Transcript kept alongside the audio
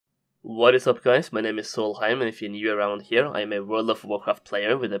What is up guys, my name is Solheim, and if you're new around here, I am a World of Warcraft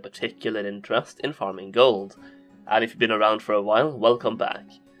player with a particular interest in farming gold. And if you've been around for a while, welcome back.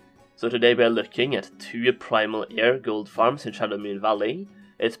 So today we are looking at two Primal Air gold farms in Shadowmoon Valley.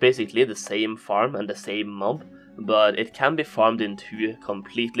 It's basically the same farm and the same mob, but it can be farmed in two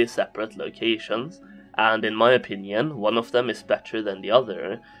completely separate locations. And in my opinion, one of them is better than the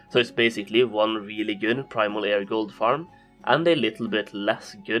other. So it's basically one really good Primal Air gold farm and a little bit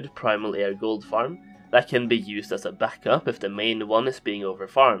less good Primal Air gold farm that can be used as a backup if the main one is being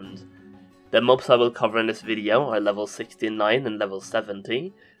overfarmed. The mobs I will cover in this video are level 69 and level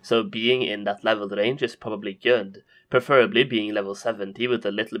 70, so being in that level range is probably good, preferably being level 70 with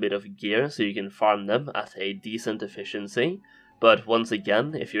a little bit of gear so you can farm them at a decent efficiency. But once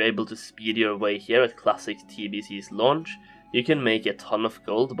again, if you're able to speed your way here at Classic TBC's launch, you can make a ton of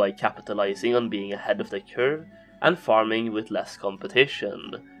gold by capitalizing on being ahead of the curve and farming with less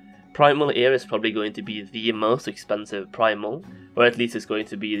competition. Primal Air is probably going to be the most expensive primal, or at least it's going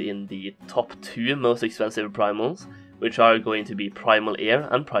to be in the top two most expensive primals, which are going to be Primal Air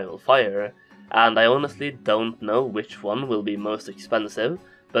and Primal Fire, and I honestly don't know which one will be most expensive,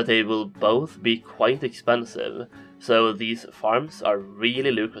 but they will both be quite expensive, so these farms are really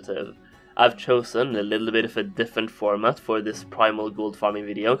lucrative. I've chosen a little bit of a different format for this primal gold farming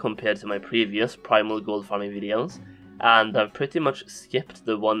video compared to my previous primal gold farming videos, and I've pretty much skipped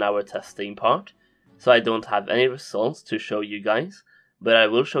the 1 hour testing part, so I don't have any results to show you guys, but I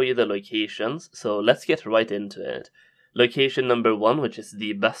will show you the locations, so let's get right into it. Location number 1, which is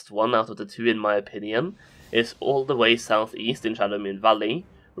the best one out of the two in my opinion, is all the way southeast in Shadowmoon Valley,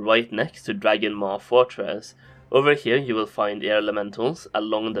 right next to Dragon Maw Fortress. Over here you will find air elementals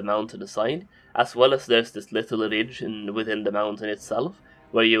along the mountain side, as well as there's this little ridge within the mountain itself,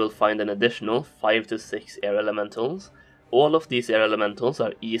 where you will find an additional 5 to 6 air elementals. All of these air elementals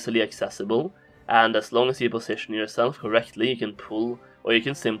are easily accessible, and as long as you position yourself correctly you can pull, or you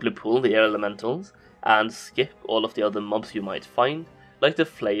can simply pull the air elementals, and skip all of the other mobs you might find, like the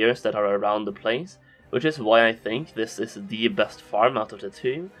flayers that are around the place, which is why I think this is the best farm out of the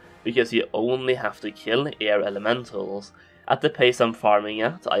two, because you only have to kill air elementals. At the pace I'm farming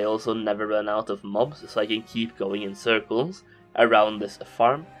at, I also never run out of mobs, so I can keep going in circles around this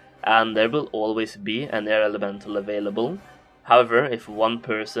farm, and there will always be an air elemental available. However, if one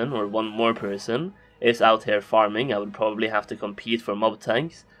person or one more person is out here farming, I would probably have to compete for mob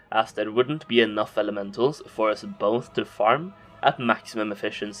tanks, as there wouldn't be enough elementals for us both to farm at maximum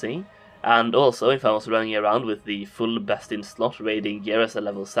efficiency. And also, if I was running around with the full best in slot raiding gear as a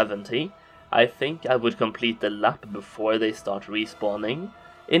level 70, I think I would complete the lap before they start respawning,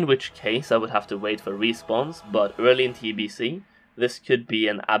 in which case I would have to wait for respawns, but early in TBC, this could be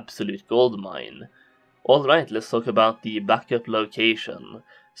an absolute gold mine. Alright, let's talk about the backup location.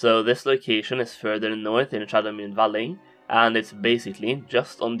 So this location is further north in Shadowmoon Valley, and it's basically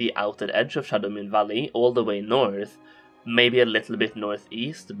just on the outer edge of Shadowmoon Valley all the way north. Maybe a little bit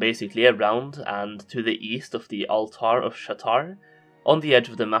northeast, basically around and to the east of the Altar of Shatar. On the edge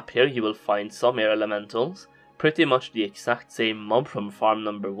of the map here you will find some air elementals, pretty much the exact same mob from farm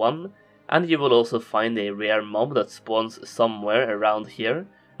number 1, and you will also find a rare mob that spawns somewhere around here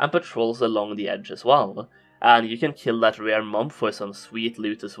and patrols along the edge as well. And you can kill that rare mob for some sweet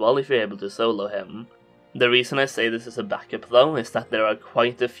loot as well if you're able to solo him. The reason I say this is a backup though is that there are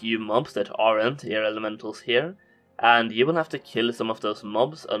quite a few mobs that aren't air elementals here, and you will have to kill some of those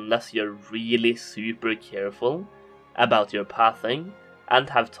mobs unless you're really super careful about your pathing and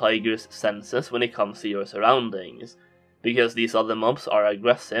have Tiger's senses when it comes to your surroundings, because these other mobs are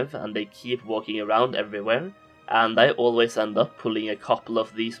aggressive and they keep walking around everywhere, and I always end up pulling a couple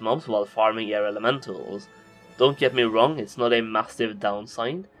of these mobs while farming air elementals. Don't get me wrong, it's not a massive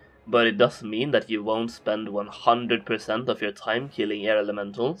downside, but it does mean that you won't spend 100% of your time killing air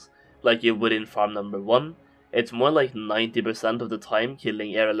elementals like you would in farm number 1. It's more like 90% of the time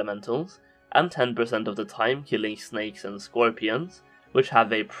killing air elementals, and 10% of the time killing snakes and scorpions, which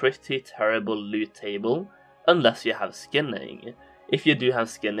have a pretty terrible loot table, unless you have skinning. If you do have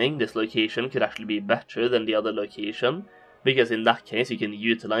skinning, this location could actually be better than the other location, because in that case you can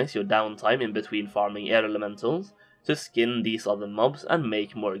utilize your downtime in between farming air elementals to skin these other mobs and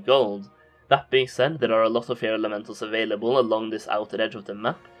make more gold. That being said, there are a lot of air elementals available along this outer edge of the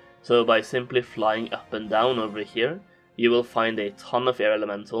map, so by simply flying up and down over here, you will find a ton of air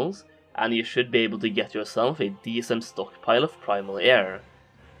elementals, and you should be able to get yourself a decent stockpile of Primal Air.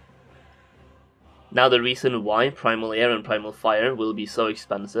 Now the reason why Primal Air and Primal Fire will be so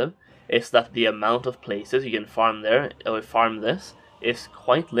expensive is that the amount of places you can farm there, or farm this, is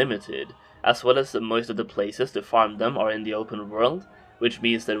quite limited, as well as most of the places to farm them are in the open world, which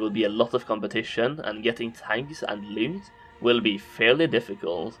means there will be a lot of competition and getting tags and loot will be fairly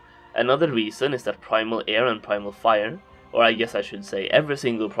difficult. Another reason is that Primal Air and Primal Fire, or I guess I should say every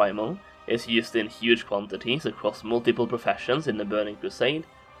single Primal, is used in huge quantities across multiple professions in the Burning Crusade,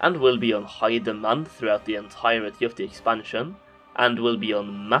 and will be on high demand throughout the entirety of the expansion, and will be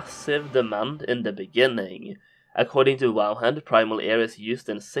on massive demand in the beginning. According to Wowhead, Primal Air is used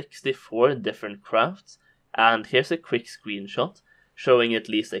in 64 different crafts, and here's a quick screenshot showing at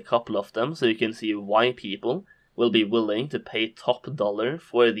least a couple of them so you can see why people will be willing to pay top dollar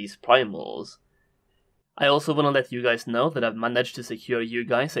for these primals. I also want to let you guys know that I've managed to secure you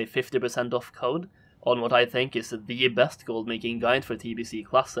guys a 50% off code on what I think is the best gold making guide for TBC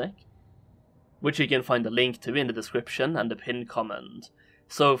Classic, which you can find a link to in the description and the pinned comment.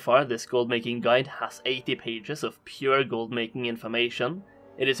 So far, this gold making guide has 80 pages of pure gold making information.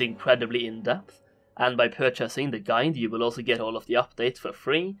 It is incredibly in-depth, and by purchasing the guide you will also get all of the updates for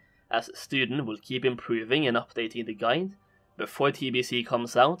free, as Studen will keep improving and updating the guide before TBC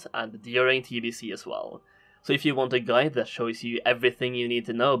comes out and during TBC as well. So if you want a guide that shows you everything you need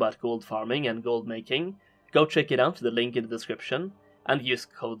to know about gold farming and gold making, go check it out, the link in the description, and use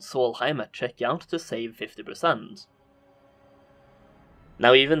code Solheim at checkout to save 50%.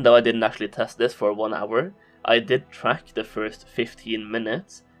 Now, even though I didn't actually test this for 1 hour, I did track the first 15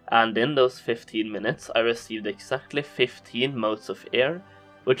 minutes, and in those 15 minutes I received exactly 15 motes of air,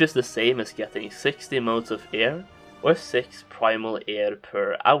 which is the same as getting 60 motes of air, or 6 primal air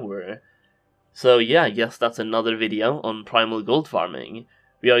per hour. So yeah, I guess that's another video on primal gold farming.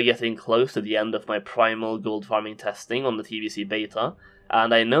 We are getting close to the end of my primal gold farming testing on the TBC beta,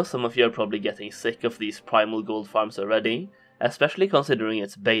 and I know some of you are probably getting sick of these primal gold farms already, especially considering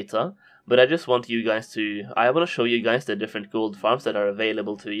it's beta, but I just want you guys to, I want to show you guys the different gold farms that are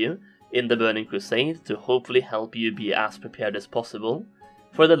available to you in the Burning Crusade to hopefully help you be as prepared as possible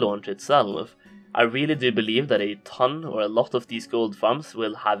for the launch itself. I really do believe that a ton or a lot of these gold farms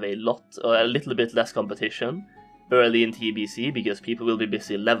will have a little bit less competition early in TBC, because people will be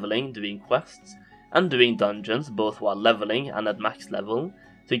busy leveling, doing quests, and doing dungeons both while leveling and at max level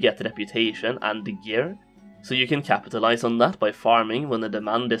to get reputation and the gear. So you can capitalize on that by farming when the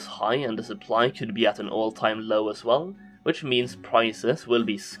demand is high and the supply could be at an all-time low as well, which means prices will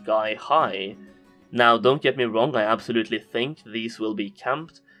be sky high. Now, don't get me wrong, I absolutely think these will be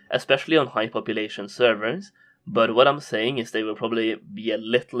camped, especially on high population servers, but what I'm saying is they will probably be a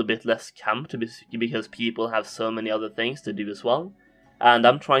little bit less camped because people have so many other things to do as well, and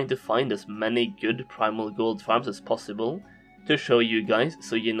I'm trying to find as many good primal gold farms as possible to show you guys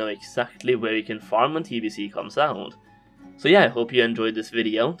so you know exactly where you can farm when TBC comes out. So yeah, I hope you enjoyed this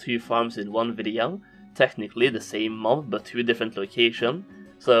video, 2 farms in 1 video, technically the same mob but 2 different locations.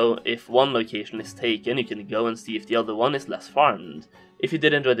 So if one location is taken, you can go and see if the other one is less farmed. If you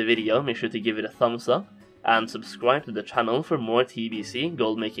did enjoy the video, make sure to give it a thumbs up, and subscribe to the channel for more TBC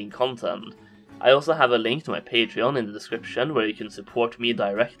gold making content. I also have a link to my Patreon in the description where you can support me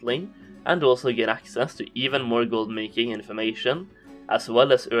directly, and also get access to even more gold making information, as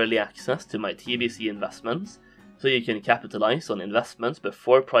well as early access to my TBC investments, so you can capitalize on investments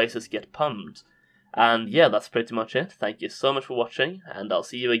before prices get pumped. And yeah, that's pretty much it. Thank you so much for watching, and I'll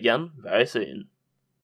see you again very soon.